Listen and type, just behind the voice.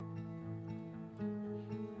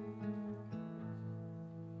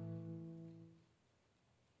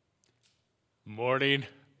morning.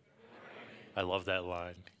 I love that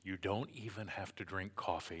line. You don't even have to drink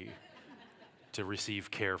coffee to receive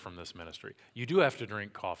care from this ministry. You do have to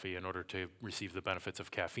drink coffee in order to receive the benefits of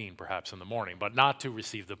caffeine, perhaps in the morning, but not to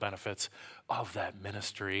receive the benefits of that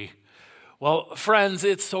ministry. Well, friends,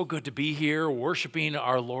 it's so good to be here worshiping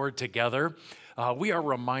our Lord together. We are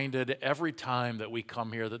reminded every time that we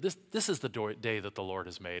come here that this is the day that the Lord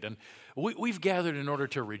has made. And we've gathered in order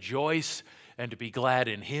to rejoice and to be glad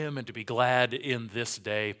in Him and to be glad in this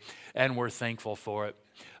day, and we're thankful for it.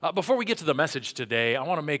 Before we get to the message today, I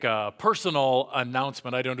want to make a personal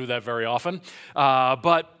announcement. I don't do that very often,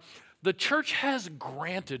 but the church has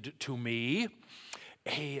granted to me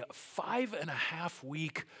a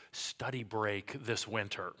 5.5-week study break this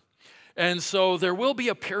winter. And so there will be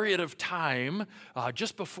a period of time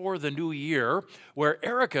just before the new year where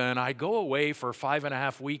Erica and I go away for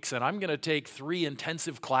 5.5 weeks, and I'm going to take 3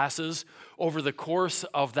 intensive classes over the course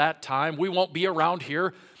of that time. We won't be around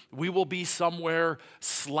here. We will be somewhere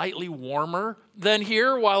slightly warmer than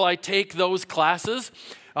here while I take those classes.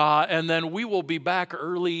 And then we will be back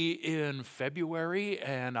early in February,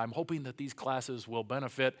 and I'm hoping that these classes will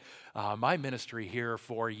benefit my ministry here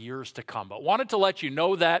for years to come. But wanted to let you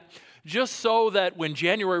know that just so that when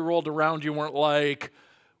January rolled around, you weren't like,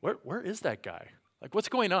 where is that guy? Like, what's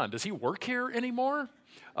going on? Does he work here anymore?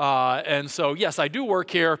 And so, yes, I do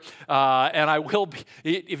work here, and I will be,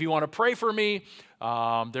 if you want to pray for me,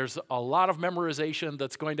 there's a lot of memorization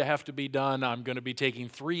that's going to have to be done. I'm going to be taking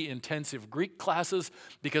 3 intensive Greek classes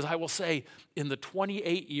because I will say in the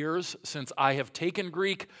 28 years since I have taken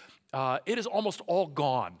Greek, it is almost all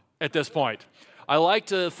gone at this point. I like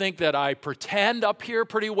to think that I pretend up here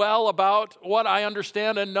pretty well about what I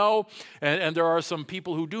understand and know, and there are some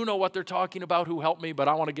people who do know what they're talking about who help me, but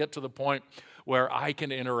I want to get to the point where I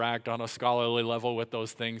can interact on a scholarly level with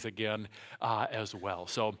those things again as well.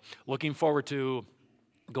 So looking forward to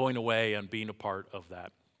going away and being a part of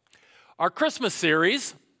that. Our Christmas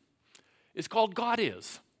series is called God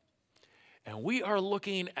Is. And we are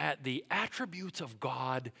looking at the attributes of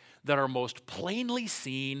God that are most plainly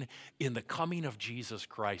seen in the coming of Jesus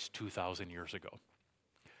Christ 2,000 years ago.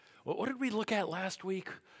 Well, what did we look at last week?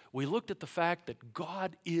 We looked at the fact that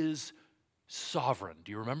God is sovereign.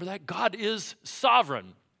 Do you remember that? God is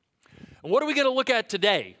sovereign. And what are we going to look at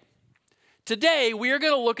today? Today, we are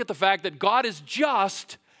going to look at the fact that God is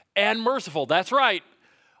just and merciful. That's right.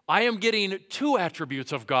 I am getting 2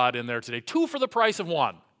 attributes of God in there today, 2 for the price of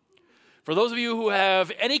 1. For those of you who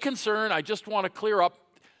have any concern, I just want to clear up,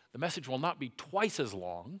 the message will not be twice as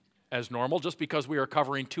long as normal, just because we are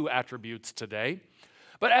covering 2 attributes today.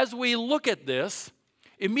 But as we look at this,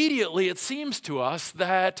 immediately it seems to us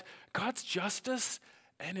that God's justice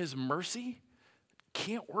and His mercy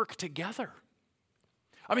can't work together.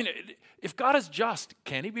 I mean, if God is just,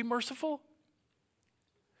 can He be merciful?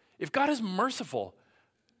 If God is merciful,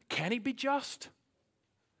 can He be just?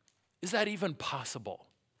 Is that even possible?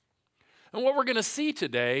 And what we're going to see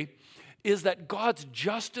today is that God's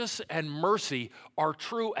justice and mercy are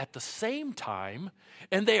true at the same time,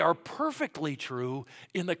 and they are perfectly true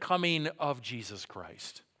in the coming of Jesus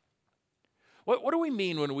Christ. What do we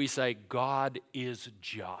mean when we say God is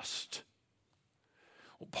just?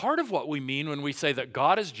 Well, part of what we mean when we say that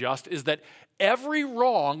God is just is that every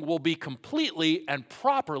wrong will be completely and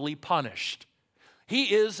properly punished.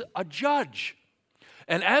 He is a judge.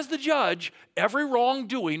 And as the judge, every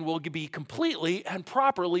wrongdoing will be completely and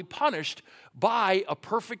properly punished by a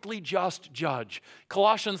perfectly just judge.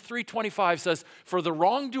 Colossians 3:25 says, "For the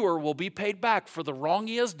wrongdoer will be paid back for the wrong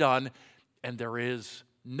he has done, and there is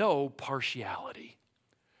no partiality."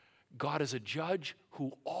 God is a judge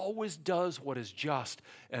who always does what is just,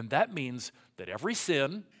 and that means that every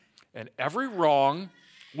sin and every wrong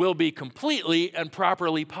will be completely and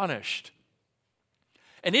properly punished.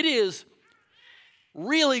 And it is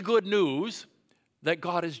really good news that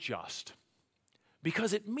God is just,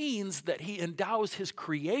 because it means that He endows His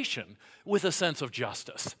creation with a sense of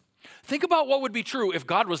justice. Think about what would be true if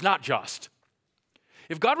God was not just.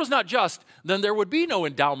 If God was not just, then there would be no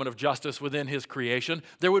endowment of justice within His creation.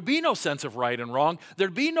 There would be no sense of right and wrong.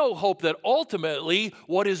 There'd be no hope that ultimately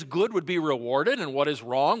what is good would be rewarded and what is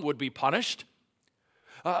wrong would be punished.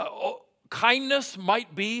 Kindness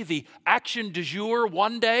might be the action du jour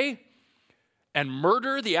one day, and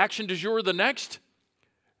murder the action du jour the next.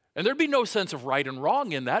 And there'd be no sense of right and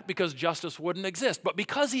wrong in that because justice wouldn't exist. But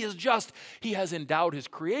because He is just, He has endowed His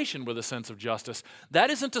creation with a sense of justice. That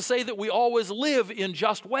isn't to say that we always live in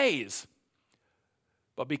just ways.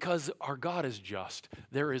 But because our God is just,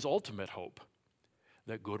 there is ultimate hope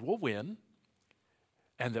that good will win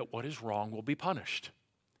and that what is wrong will be punished.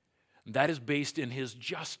 That is based in his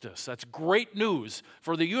justice. That's great news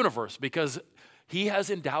for the universe because he has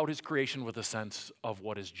endowed his creation with a sense of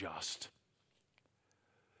what is just.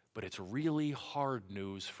 But it's really hard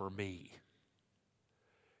news for me.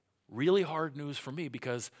 Really hard news for me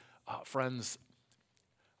because, friends,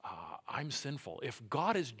 I'm sinful. If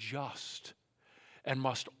God is just and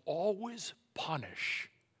must always punish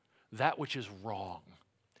that which is wrong,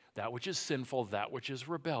 that which is sinful, that which is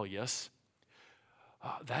rebellious,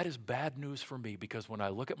 that is bad news for me because when I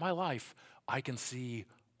look at my life, I can see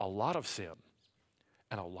a lot of sin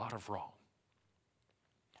and a lot of wrong.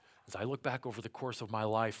 As I look back over the course of my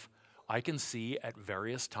life, I can see at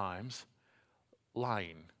various times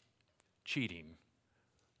lying, cheating,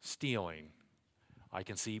 stealing. I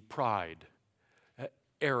can see pride,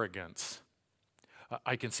 arrogance.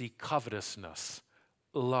 I can see covetousness,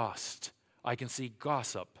 lust. I can see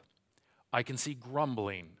gossip. I can see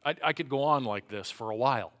grumbling. I could go on like this for a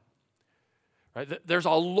while. Right? There's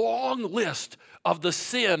a long list of the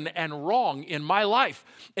sin and wrong in my life.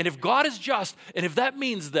 And if God is just, and if that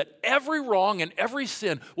means that every wrong and every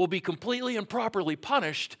sin will be completely and properly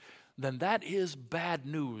punished, then that is bad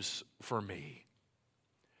news for me.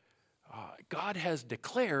 God has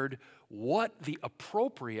declared what the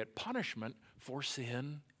appropriate punishment for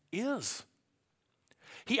sin is.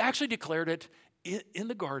 He actually declared it in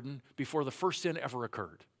the garden before the first sin ever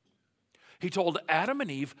occurred. He told Adam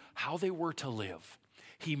and Eve how they were to live.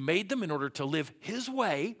 He made them in order to live his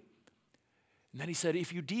way. And then he said,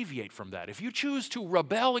 if you deviate from that, if you choose to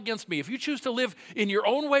rebel against me, if you choose to live in your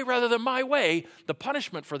own way rather than my way, the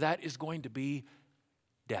punishment for that is going to be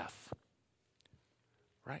death.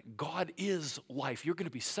 Right? God is life. You're going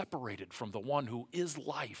to be separated from the one who is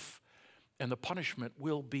life. And the punishment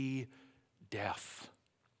will be death.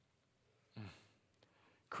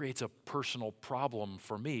 Creates a personal problem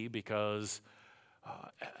for me because,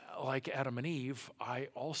 like Adam and Eve, I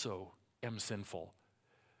also am sinful.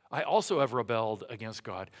 I also have rebelled against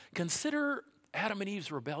God. Consider Adam and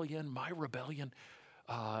Eve's rebellion, my rebellion,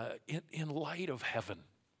 in light of heaven.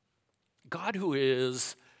 God, who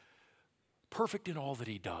is perfect in all that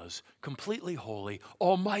he does, completely holy,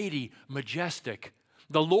 almighty, majestic,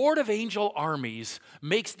 the Lord of angel armies,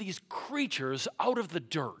 makes these creatures out of the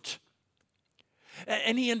dirt.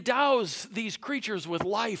 And he endows these creatures with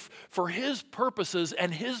life for his purposes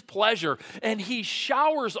and his pleasure. And he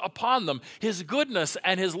showers upon them his goodness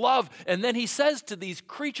and his love. And then he says to these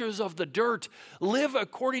creatures of the dirt, live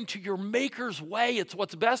according to your maker's way. It's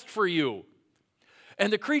what's best for you.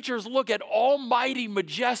 And the creatures look at almighty,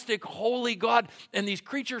 majestic, holy God. And these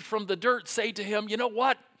creatures from the dirt say to him, you know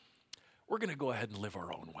what? We're going to go ahead and live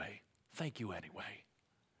our own way. Thank you anyway.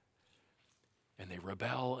 And they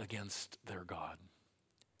rebel against their God.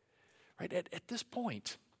 Right? At this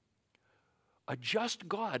point, a just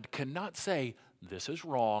God cannot say, this is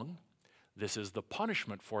wrong, this is the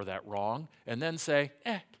punishment for that wrong, and then say,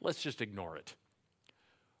 let's just ignore it.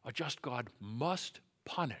 A just God must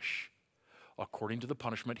punish according to the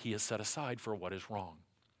punishment he has set aside for what is wrong.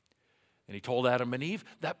 And he told Adam and Eve,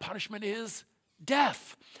 that punishment is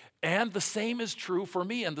death. And the same is true for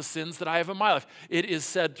me and the sins that I have in my life. It is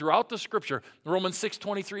said throughout the scripture, Romans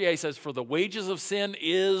 6:23a says, for the wages of sin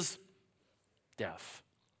is death.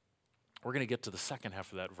 We're going to get to the second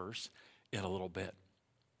half of that verse in a little bit.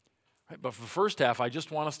 Right? But for the first half, I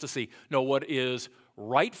just want us to see, no, what is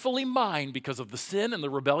rightfully mine because of the sin and the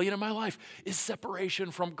rebellion in my life is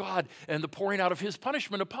separation from God and the pouring out of his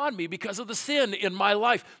punishment upon me because of the sin in my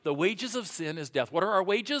life. The wages of sin is death. What are our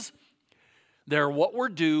wages? They're what we're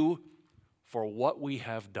due for what we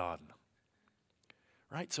have done.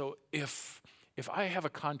 Right? So if I have a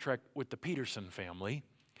contract with the Peterson family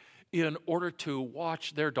in order to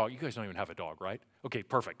watch their dog, you guys don't even have a dog, right? Okay,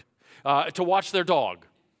 perfect. To watch their dog.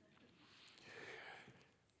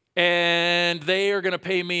 And they are going to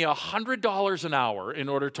pay me $100 an hour in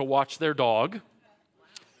order to watch their dog.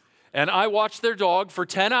 And I watch their dog for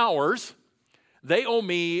 10 hours. They owe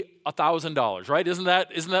me $1,000,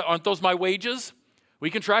 right? Aren't those my wages? We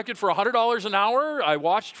contracted for $100 an hour. I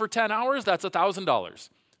watched for 10 hours. That's $1,000.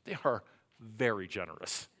 They are very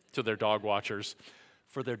generous to their dog watchers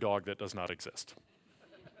for their dog that does not exist.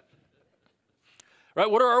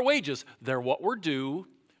 Right? What are our wages? They're what we're due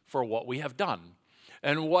for what we have done.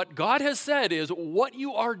 And what God has said is what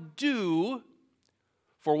you are due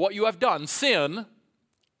for what you have done, sin,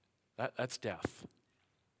 that's death.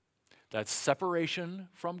 That's separation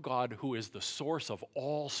from God, who is the source of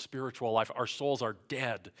all spiritual life. Our souls are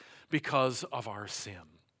dead because of our sin.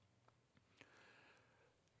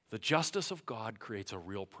 The justice of God creates a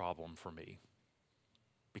real problem for me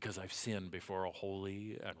because I've sinned before a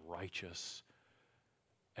holy and righteous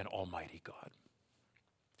and almighty God.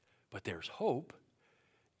 But there's hope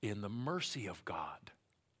in the mercy of God.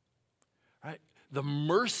 Right? The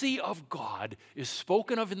mercy of God is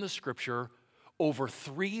spoken of in the Scripture over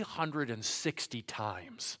 360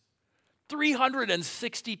 times.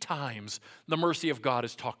 360 times the mercy of God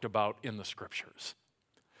is talked about in the Scriptures.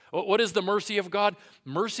 What is the mercy of God?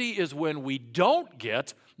 Mercy is when we don't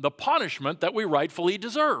get the punishment that we rightfully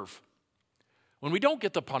deserve. When we don't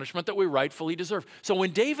get the punishment that we rightfully deserve. So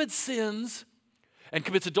when David sins and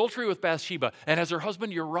commits adultery with Bathsheba and has her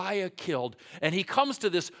husband Uriah killed, and he comes to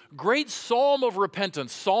this great psalm of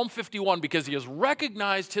repentance, Psalm 51, because he has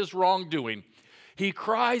recognized his wrongdoing, he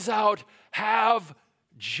cries out, "Have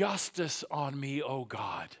justice on me, O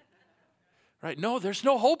God." Right? No, there's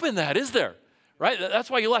no hope in that, is there? Right? That's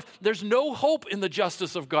why you left. There's no hope in the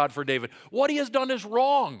justice of God for David. What he has done is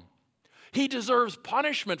wrong. He deserves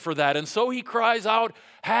punishment for that. And so he cries out,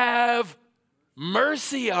 "Have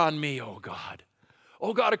mercy on me, O God."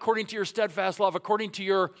 Oh God, according to your steadfast love, according to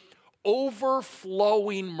your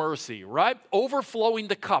overflowing mercy, right? Overflowing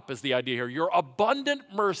the cup is the idea here. Your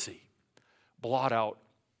abundant mercy, blot out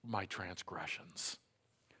my transgressions.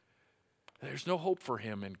 There's no hope for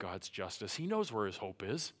him in God's justice. He knows where his hope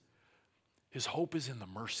is. His hope is in the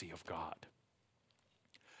mercy of God.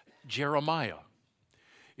 Jeremiah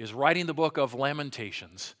is writing the book of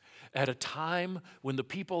Lamentations at a time when the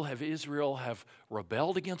people of Israel have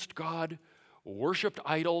rebelled against God, worshiped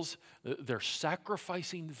idols. They're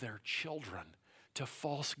sacrificing their children to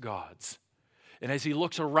false gods. And as he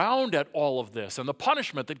looks around at all of this and the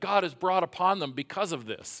punishment that God has brought upon them because of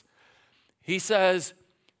this, he says,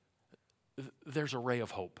 there's a ray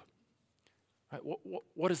of hope. Right?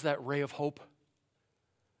 What is that ray of hope?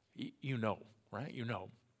 You know, right? You know.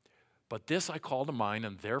 But this I call to mind,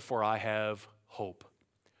 and therefore I have hope.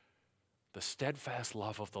 The steadfast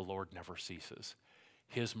love of the Lord never ceases.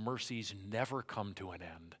 His mercies never come to an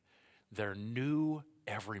end. They're new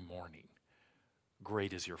every morning.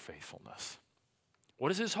 Great is your faithfulness.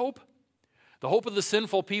 What is his hope? The hope of the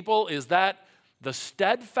sinful people is that the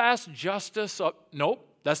steadfast justice of, nope,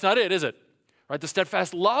 that's not it, is it? Right? The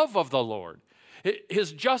steadfast love of the Lord.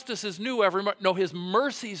 His justice is new every morning. No, his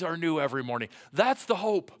mercies are new every morning. That's the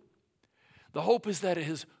hope. The hope is that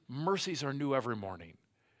his mercies are new every morning.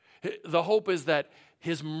 The hope is that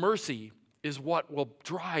his mercy is what will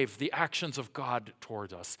drive the actions of God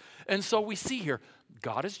towards us. And so we see here,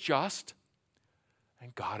 God is just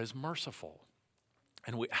and God is merciful.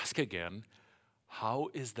 And we ask again, how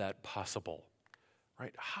is that possible?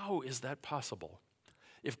 Right? How is that possible?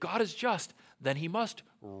 If God is just, then he must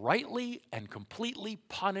rightly and completely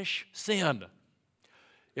punish sin.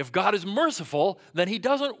 If God is merciful, then he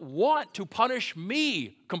doesn't want to punish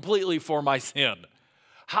me completely for my sin.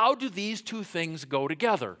 How do these two things go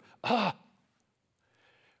together?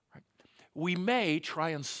 We may try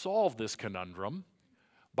and solve this conundrum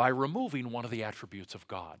by removing one of the attributes of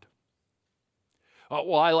God.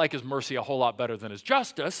 Well, I like his mercy a whole lot better than his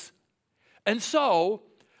justice, and so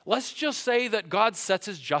let's just say that God sets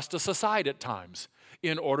his justice aside at times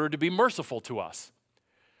in order to be merciful to us.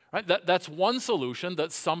 Right? That's one solution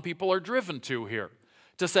that some people are driven to here.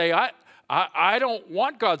 To say, I don't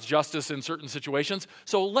want God's justice in certain situations,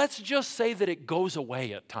 so let's just say that it goes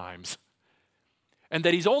away at times. And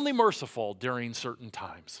that he's only merciful during certain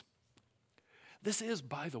times. This is,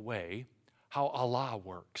 by the way, how Allah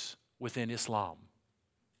works within Islam.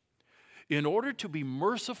 In order to be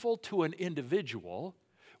merciful to an individual,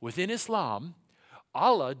 within Islam,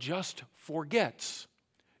 Allah just forgets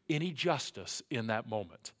any justice in that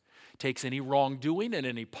moment. Takes any wrongdoing and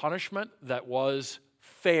any punishment that was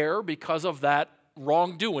fair because of that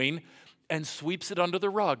wrongdoing and sweeps it under the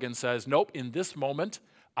rug and says, nope, in this moment,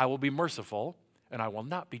 I will be merciful and I will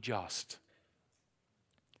not be just.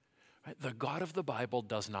 Right? The God of the Bible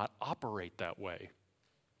does not operate that way.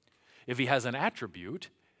 If he has an attribute,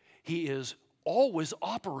 he is always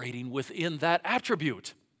operating within that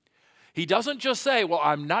attribute. He doesn't just say, well,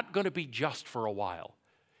 I'm not going to be just for a while.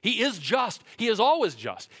 He is just. He is always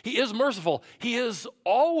just. He is merciful. He is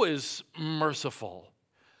always merciful.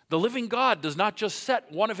 The living God does not just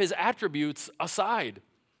set one of his attributes aside.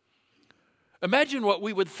 Imagine what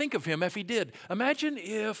we would think of him if he did. Imagine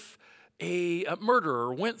if a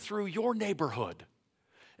murderer went through your neighborhood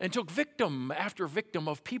and took victim after victim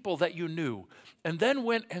of people that you knew and then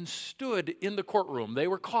went and stood in the courtroom. They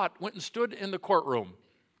were caught, went and stood in the courtroom.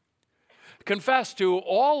 Confessed to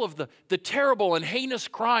all of the terrible and heinous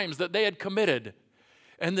crimes that they had committed.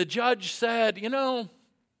 And the judge said, you know,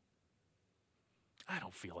 I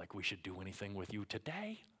don't feel like we should do anything with you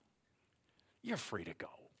today. You're free to go.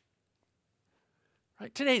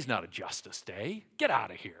 Right? Today's not a justice day. Get out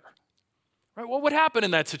of here. Right? What would happen in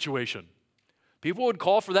that situation? People would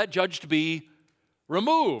call for that judge to be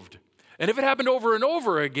removed. And if it happened over and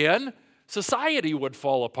over again, society would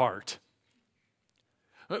fall apart.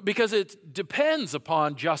 Because it depends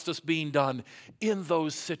upon justice being done in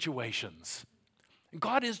those situations.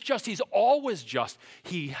 God is just. He's always just.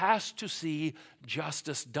 He has to see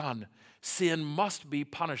justice done. Sin must be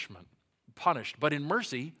punished. But in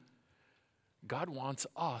mercy, God wants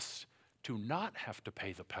us to not have to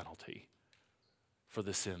pay the penalty for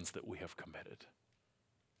the sins that we have committed.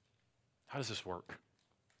 How does this work?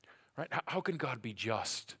 Right? How can God be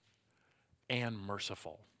just and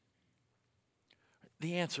merciful?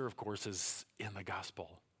 The answer, of course, is in the gospel.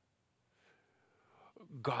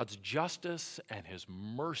 God's justice and his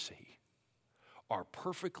mercy are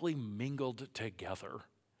perfectly mingled together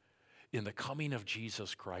in the coming of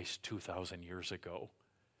Jesus Christ 2,000 years ago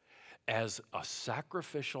as a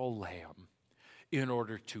sacrificial lamb in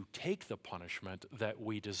order to take the punishment that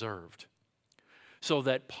we deserved, so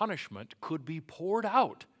that punishment could be poured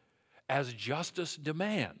out as justice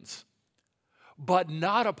demands, but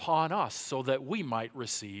not upon us, so that we might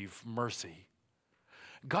receive mercy.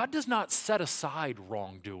 God does not set aside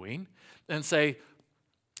wrongdoing and say,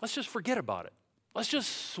 let's just forget about it. Let's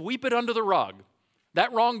just sweep it under the rug.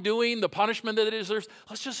 That wrongdoing, the punishment that it deserves,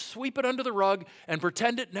 let's just sweep it under the rug and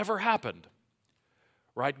pretend it never happened.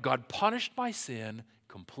 Right? God punished my sin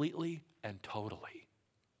completely and totally.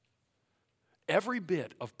 Every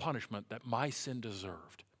bit of punishment that my sin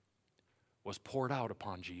deserved was poured out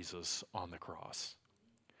upon Jesus on the cross.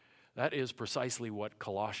 That is precisely what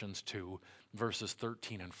Colossians 2, verses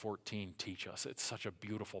 13 and 14 teach us. It's such a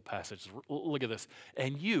beautiful passage. Look at this.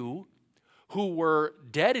 And you, who were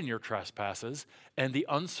dead in your trespasses and the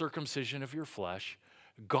uncircumcision of your flesh,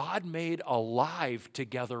 God made alive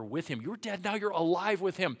together with him. You're dead, now you're alive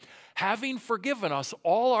with him, having forgiven us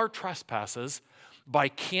all our trespasses by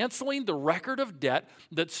canceling the record of debt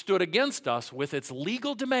that stood against us with its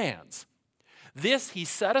legal demands. This he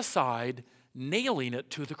set aside, nailing it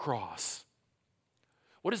to the cross.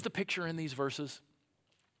 What is the picture in these verses?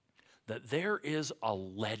 That there is a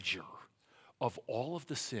ledger of all of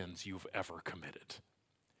the sins you've ever committed.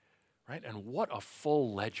 Right? And what a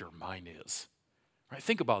full ledger mine is. Right?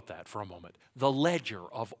 Think about that for a moment. The ledger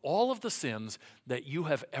of all of the sins that you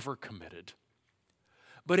have ever committed.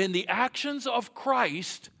 But in the actions of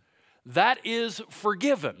Christ, that is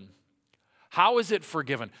forgiven. How is it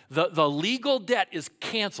forgiven? The legal debt is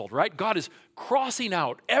canceled, right? God is crossing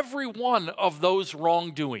out every one of those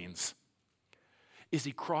wrongdoings. Is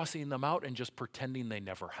he crossing them out and just pretending they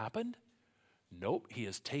never happened? Nope, he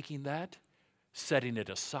is taking that, setting it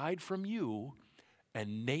aside from you,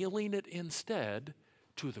 and nailing it instead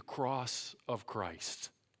to the cross of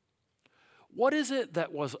Christ. What is it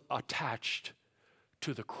that was attached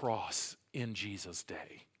to the cross in Jesus'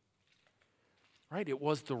 day? Right? It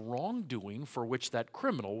was the wrongdoing for which that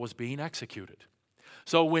criminal was being executed.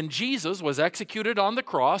 So when Jesus was executed on the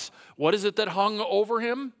cross, what is it that hung over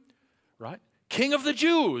him? Right? King of the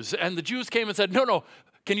Jews. And the Jews came and said, no,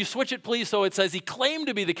 can you switch it please? So it says he claimed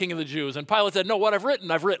to be the King of the Jews. And Pilate said, no, what I've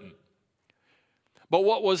written. But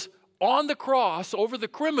what was on the cross over the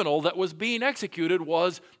criminal that was being executed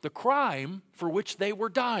was the crime for which they were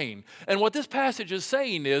dying. And what this passage is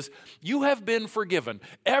saying is, you have been forgiven.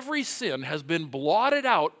 Every sin has been blotted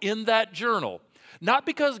out in that journal. Not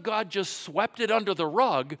because God just swept it under the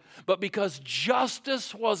rug, but because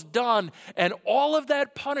justice was done and all of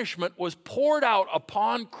that punishment was poured out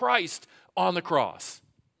upon Christ on the cross.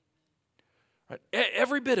 Right?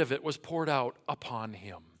 Every bit of it was poured out upon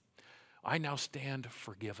him. I now stand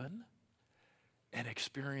forgiven and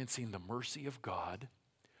experiencing the mercy of God,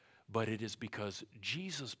 but it is because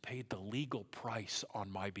Jesus paid the legal price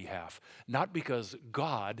on my behalf, not because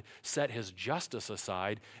God set his justice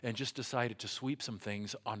aside and just decided to sweep some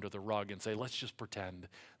things under the rug and say, let's just pretend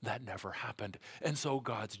that never happened. And so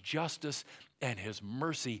God's justice and his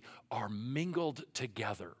mercy are mingled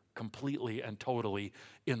together completely and totally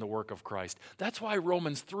in the work of Christ. That's why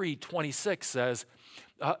Romans 3:26 says,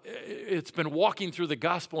 it's been walking through the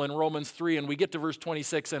gospel in Romans 3, and we get to verse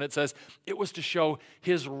 26, and it says, it was to show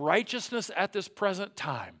his righteousness at this present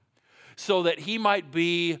time, so that he might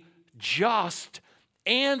be just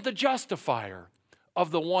and the justifier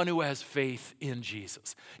of the one who has faith in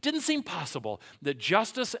Jesus. It didn't seem possible that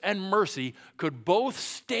justice and mercy could both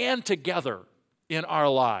stand together in our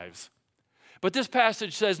lives. But this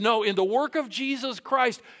passage says, no, in the work of Jesus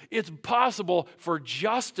Christ, it's possible for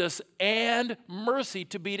justice and mercy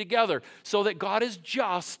to be together, so that God is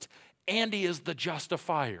just and he is the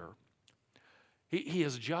justifier. He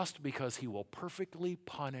is just because he will perfectly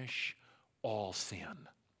punish all sin.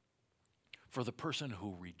 For the person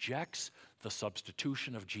who rejects the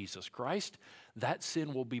substitution of Jesus Christ, that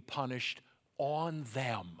sin will be punished on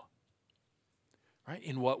them, right?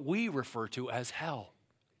 In what we refer to as hell.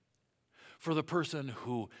 For the person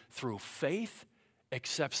who, through faith,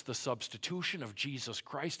 accepts the substitution of Jesus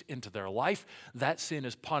Christ into their life, that sin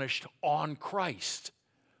is punished on Christ,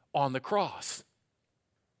 on the cross.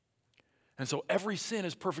 And so every sin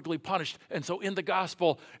is perfectly punished. And so in the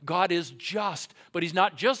gospel, God is just, but he's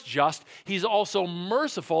not just just, he's also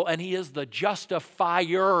merciful, and he is the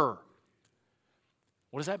justifier.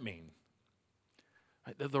 What does that mean?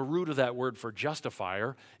 The root of that word for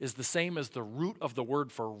justifier is the same as the root of the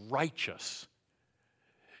word for righteous.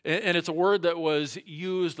 And it's a word that was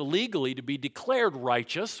used legally to be declared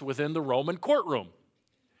righteous within the Roman courtroom.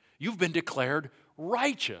 You've been declared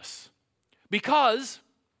righteous because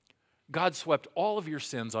God swept all of your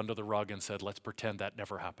sins under the rug and said, let's pretend that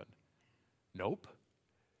never happened. Nope.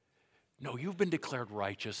 No, you've been declared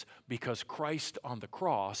righteous because Christ on the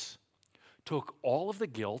cross took all of the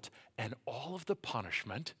guilt and all of the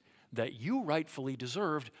punishment that you rightfully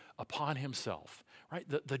deserved upon himself. Right?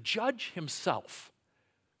 The judge himself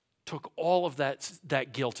took all of that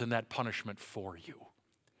guilt and that punishment for you,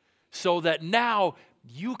 so that now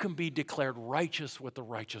you can be declared righteous with the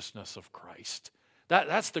righteousness of Christ.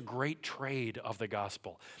 That's the great trade of the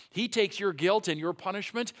gospel. He takes your guilt and your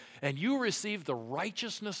punishment, and you receive the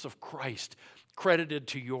righteousness of Christ credited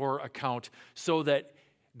to your account, so that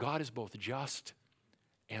God is both just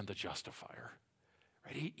and the justifier.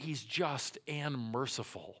 Right? He's just and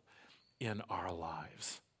merciful in our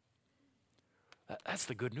lives. That's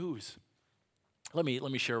the good news. Let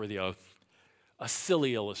me share with you a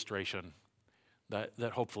silly illustration that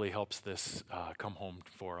hopefully helps this come home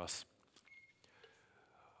for us.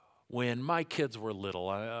 When my kids were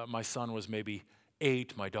little, my son was maybe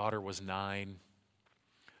 8, my daughter was 9.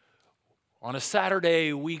 On a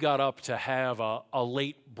Saturday, we got up to have a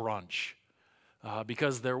late brunch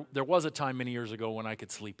because there was a time many years ago when I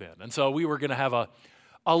could sleep in. And so we were going to have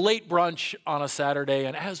a late brunch on a Saturday,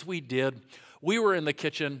 and as we did, we were in the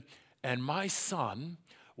kitchen, and my son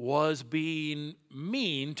was being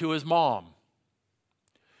mean to his mom.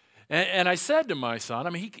 And I said to my son,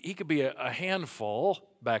 I mean, he could be a handful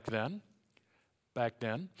back then.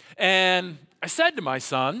 And I said to my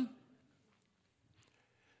son,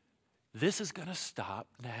 this is going to stop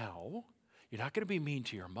now. You're not going to be mean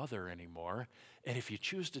to your mother anymore. And if you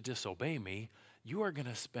choose to disobey me, you are going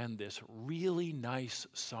to spend this really nice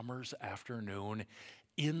summer's afternoon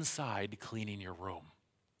inside cleaning your room.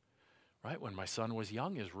 Right? When my son was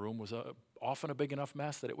young, his room was often a big enough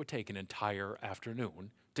mess that it would take an entire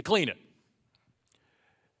afternoon to clean it.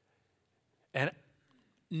 And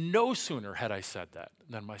no sooner had I said that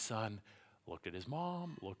than my son looked at his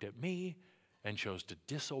mom, looked at me, and chose to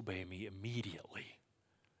disobey me immediately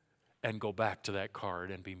and go back to that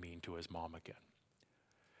card and be mean to his mom again.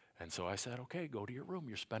 And so I said, okay, go to your room.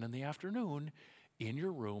 You're spending the afternoon in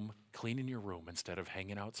your room, cleaning your room instead of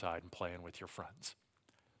hanging outside and playing with your friends.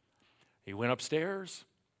 He went upstairs.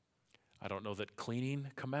 I don't know that cleaning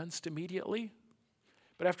commenced immediately,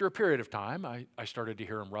 but after a period of time, I started to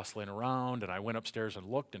hear him rustling around, and I went upstairs and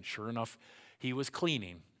looked, and sure enough, he was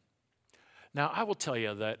cleaning. Now, I will tell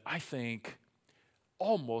you that I think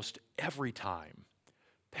almost every time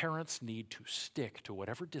parents need to stick to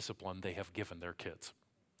whatever discipline they have given their kids.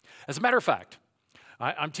 As a matter of fact,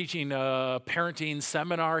 I'm teaching a parenting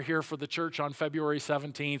seminar here for the church on February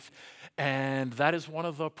 17th, and that is one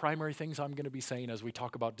of the primary things I'm going to be saying as we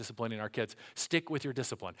talk about disciplining our kids. Stick with your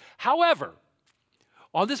discipline. However,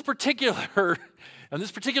 on this particular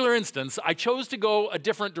instance, I chose to go a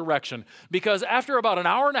different direction because after about an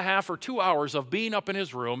hour and a half or 2 hours of being up in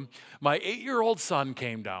his room, my 8-year-old son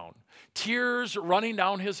came down, tears running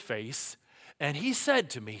down his face, and he said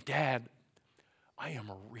to me, "Dad, I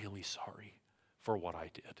am really sorry for what I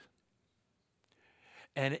did."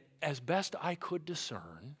 And as best I could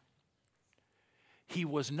discern, he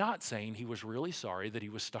was not saying he was really sorry that he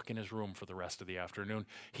was stuck in his room for the rest of the afternoon.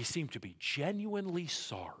 He seemed to be genuinely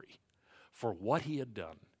sorry for what he had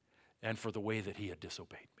done and for the way that he had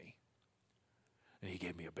disobeyed me. And he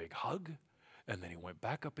gave me a big hug, and then he went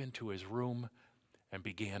back up into his room and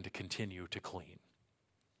began to continue to clean.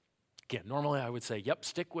 Again, normally I would say, yep,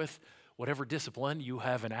 stick with whatever discipline you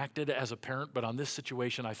have enacted as a parent, but on this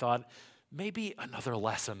situation I thought maybe another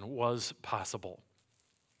lesson was possible.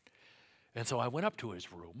 And so I went up to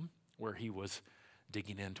his room where he was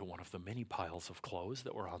digging into one of the many piles of clothes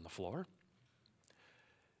that were on the floor.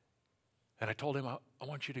 And I told him, I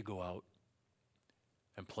want you to go out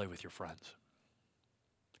and play with your friends.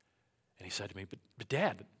 said to me, but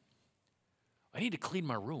Dad, I need to clean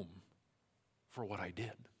my room for what I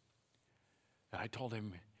did. And I told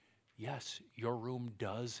him, yes, your room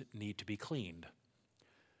does need to be cleaned.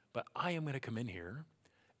 But I am going to come in here,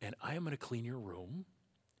 and I am going to clean your room,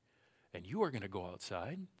 and you are going to go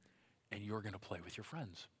outside, and you're going to play with your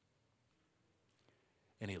friends.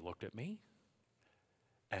 And he looked at me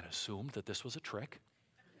and assumed that this was a trick.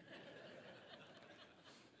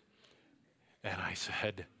 And I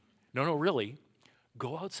said, no, really,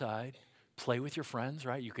 go outside, play with your friends,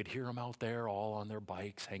 right? You could hear them out there all on their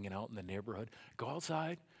bikes, hanging out in the neighborhood. Go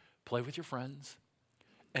outside, play with your friends,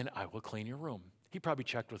 and I will clean your room. He probably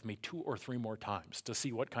checked with me 2 or 3 more times to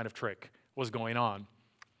see what kind of trick was going on,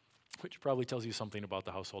 which probably tells you something about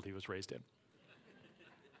the household he was raised in.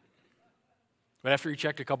 But after he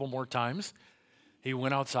checked a couple more times, he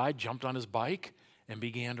went outside, jumped on his bike, and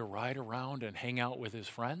began to ride around and hang out with his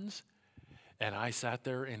friends. And I sat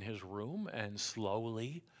there in his room and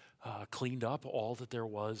slowly cleaned up all that there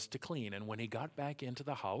was to clean. And when he got back into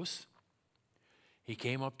the house, he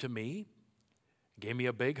came up to me, gave me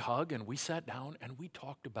a big hug, and we sat down and we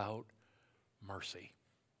talked about mercy.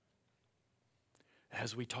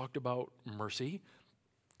 As we talked about mercy,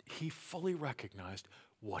 he fully recognized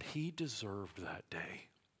what he deserved that day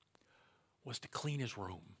was to clean his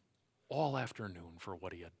room all afternoon for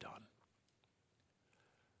what he had done.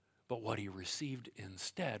 But what he received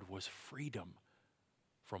instead was freedom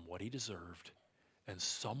from what he deserved, and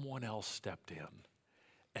someone else stepped in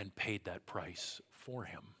and paid that price for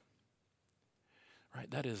him. Right?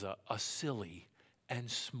 That is a silly and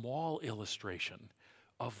small illustration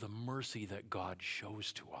of the mercy that God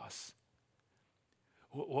shows to us.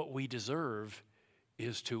 What we deserve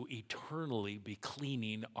is to eternally be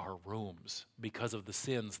cleaning our rooms because of the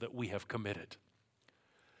sins that we have committed.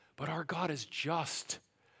 But our God is just.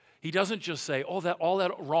 He doesn't just say, all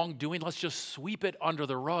that wrongdoing, let's just sweep it under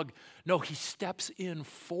the rug. No, he steps in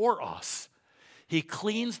for us. He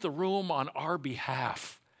cleans the room on our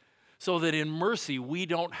behalf so that in mercy we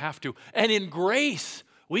don't have to. And in grace,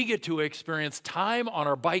 we get to experience time on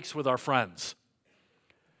our bikes with our friends.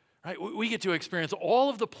 Right? We get to experience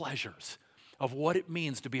all of the pleasures of what it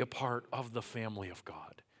means to be a part of the family of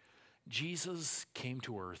God. Jesus came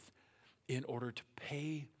to earth in order to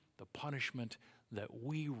pay the punishment that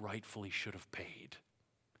we rightfully should have paid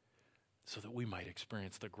so that we might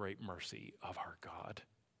experience the great mercy of our God.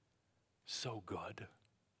 So good.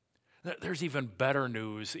 There's even better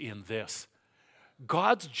news in this.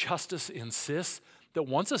 God's justice insists that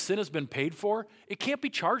once a sin has been paid for, it can't be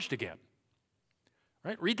charged again.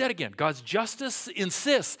 Right? Read that again. God's justice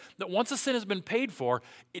insists that once a sin has been paid for,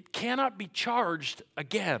 it cannot be charged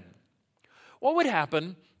again. What would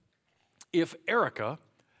happen if Erica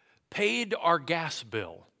paid our gas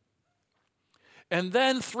bill, and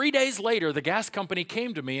then 3 days later the gas company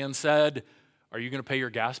came to me and said, "Are you going to pay your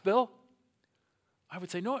gas bill?" I would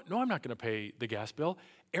say, no, I'm not going to pay the gas bill.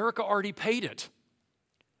 Erica already paid it.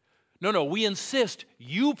 No, we insist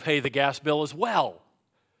you pay the gas bill as well.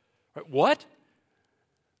 Right? What?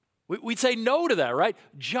 We'd say no to that, right?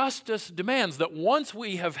 Justice demands that once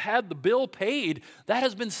we have had the bill paid, that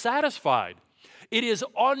has been satisfied. It is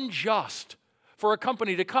unjust for a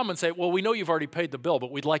company to come and say, well, we know you've already paid the bill, but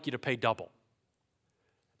we'd like you to pay double.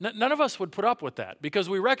 None of us would put up with that because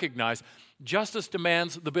we recognize justice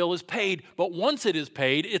demands the bill is paid, but once it is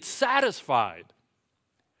paid, it's satisfied.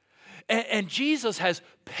 And Jesus has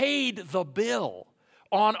paid the bill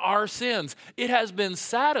on our sins. It has been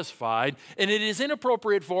satisfied, and it is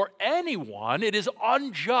inappropriate for anyone, it is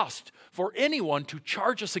unjust for anyone to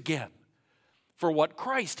charge us again for what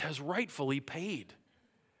Christ has rightfully paid.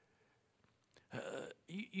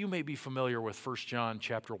 You may be familiar with 1 John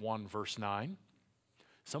chapter 1, verse 9.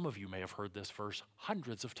 Some of you may have heard this verse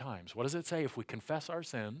hundreds of times. What does it say? If we confess our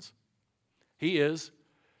sins, he is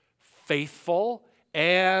faithful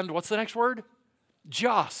and, what's the next word?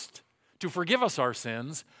 Just, to forgive us our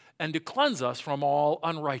sins and to cleanse us from all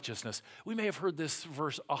unrighteousness. We may have heard this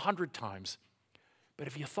verse 100 times, but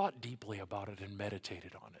have you thought deeply about it and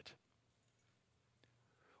meditated on it?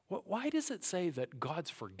 Why does it say that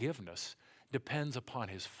God's forgiveness depends upon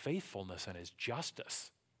his faithfulness and his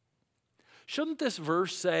justice? Shouldn't this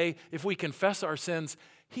verse say, if we confess our sins,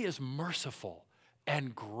 he is merciful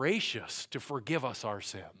and gracious to forgive us our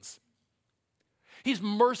sins? He's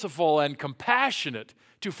merciful and compassionate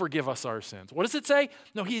to forgive us our sins. What does it say?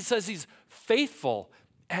 No, he says he's faithful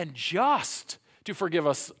and just to forgive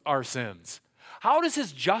us our sins. How does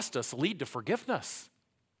his justice lead to forgiveness?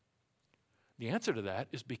 The answer to that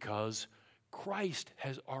is because Christ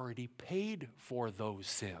has already paid for those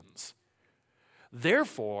sins.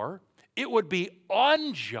 Therefore, it would be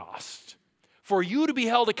unjust for you to be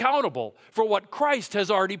held accountable for what Christ has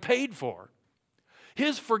already paid for.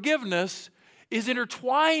 His forgiveness is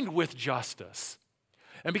intertwined with justice.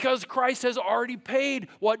 And because Christ has already paid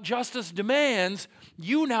what justice demands,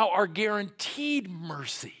 you now are guaranteed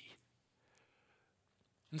mercy.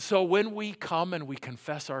 And so when we come and we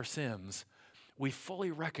confess our sins, we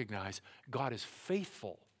fully recognize God is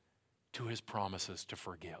faithful to his promises to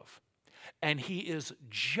forgive. And he is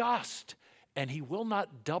just, and he will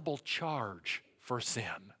not double charge for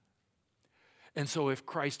sin. And so if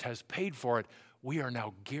Christ has paid for it, we are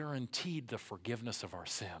now guaranteed the forgiveness of our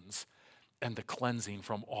sins and the cleansing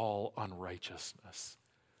from all unrighteousness.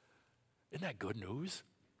 Isn't that good news?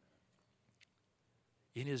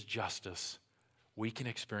 In his justice, we can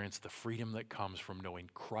experience the freedom that comes from knowing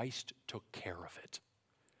Christ took care of it.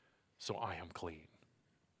 So I am clean.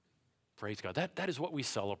 Praise God. That is what we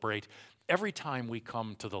celebrate every time we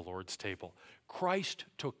come to the Lord's table. Christ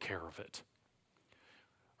took care of it.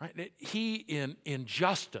 Right? He, in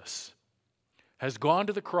justice, has gone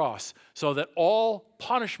to the cross so that all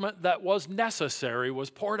punishment that was necessary was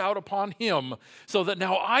poured out upon him, so that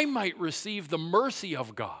now I might receive the mercy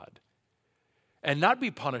of God and not be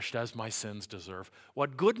punished as my sins deserve.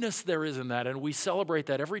 What goodness there is in that, and we celebrate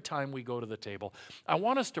that every time we go to the table. I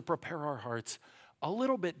want us to prepare our hearts a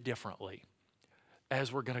little bit differently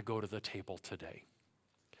as we're going to go to the table today.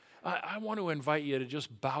 I want to invite you to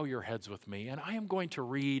just bow your heads with me, and I am going to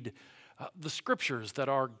read the scriptures that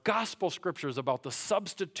are gospel scriptures about the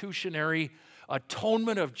substitutionary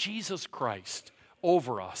atonement of Jesus Christ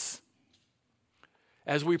over us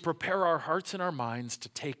as we prepare our hearts and our minds to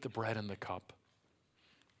take the bread and the cup.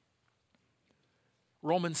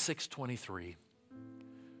 Romans 6:23,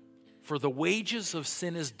 for the wages of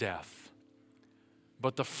sin is death,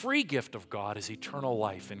 but the free gift of God is eternal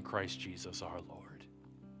life in Christ Jesus our Lord.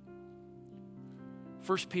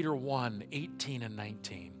 1 Peter 1:18 and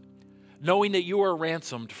 19, knowing that you are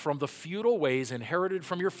ransomed from the futile ways inherited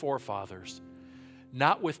from your forefathers,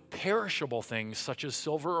 not with perishable things such as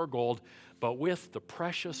silver or gold, but with the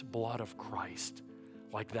precious blood of Christ,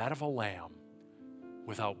 like that of a lamb,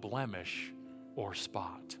 without blemish or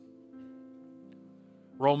spot.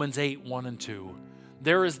 Romans 8:1 and 2,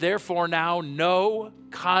 there is therefore now no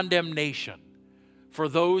condemnation for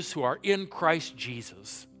those who are in Christ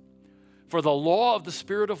Jesus. For the law of the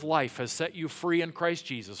Spirit of life has set you free in Christ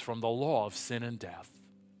Jesus from the law of sin and death.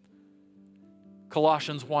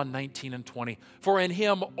 Colossians 1:19 and 20, for in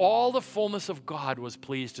him all the fullness of God was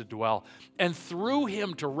pleased to dwell, and through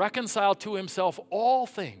him to reconcile to himself all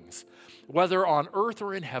things, whether on earth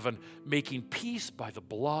or in heaven, making peace by the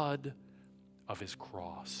blood of his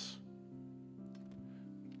cross.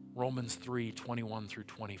 Romans 3:21 through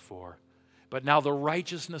 24, but now the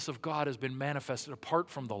righteousness of God has been manifested apart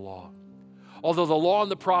from the law. Although the law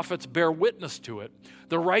and the prophets bear witness to it,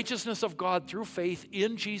 the righteousness of God through faith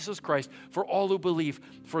in Jesus Christ for all who believe,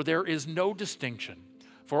 for there is no distinction.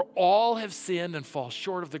 For all have sinned and fall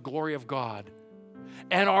short of the glory of God,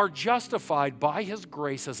 and are justified by his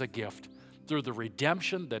grace as a gift through the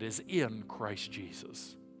redemption that is in Christ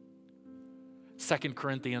Jesus. 2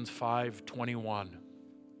 Corinthians 5:21,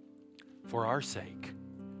 for our sake,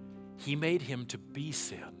 he made him to be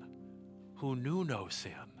sin who knew no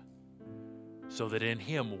sin, so that in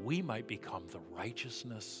him we might become the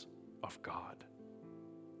righteousness of God.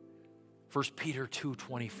 1 Peter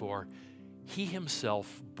 2:24, he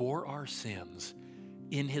himself bore our sins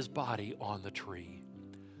in his body on the tree,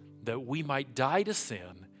 that we might die to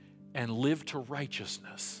sin and live to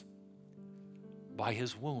righteousness. By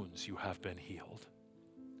his wounds you have been healed.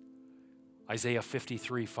 Isaiah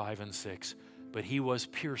 53:5 and 6, but he was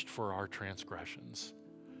pierced for our transgressions.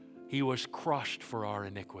 He was crushed for our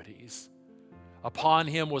iniquities. Upon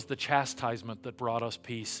him was the chastisement that brought us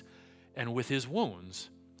peace, and with his wounds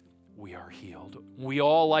we are healed. We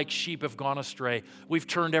all like sheep have gone astray. We've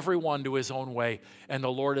turned every one to his own way, and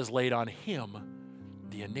the Lord has laid on him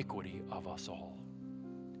the iniquity of us all.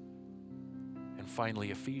 And finally,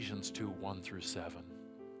 Ephesians 2:1 through 7.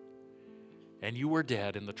 And you were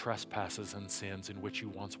dead in the trespasses and sins in which you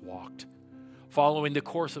once walked, following the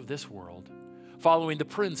course of this world, following the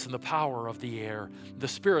prince and the power of the air, the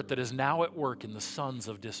spirit that is now at work in the sons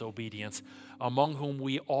of disobedience, among whom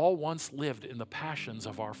we all once lived in the passions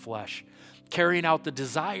of our flesh, carrying out the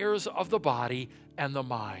desires of the body and the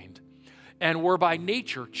mind, and were by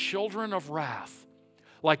nature children of wrath,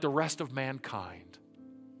 like the rest of mankind.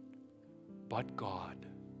 But God,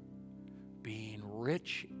 being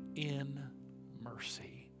rich in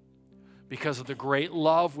mercy, because of the great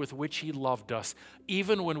love with which he loved us,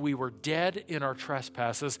 even when we were dead in our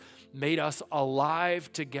trespasses, made us alive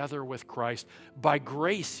together with Christ. By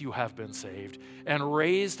grace you have been saved, and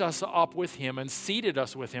raised us up with him and seated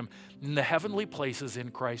us with him in the heavenly places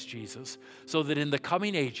in Christ Jesus, so that in the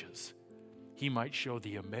coming ages he might show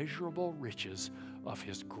the immeasurable riches of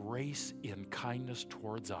his grace in kindness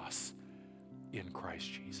towards us in Christ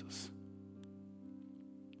Jesus.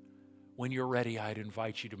 When you're ready, I'd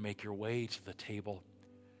invite you to make your way to the table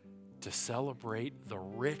to celebrate the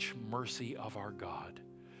rich mercy of our God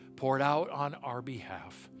poured out on our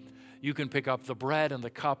behalf. You can pick up the bread and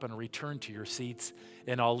the cup and return to your seats,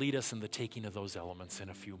 and I'll lead us in the taking of those elements in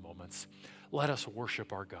a few moments. Let us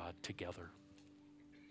worship our God together.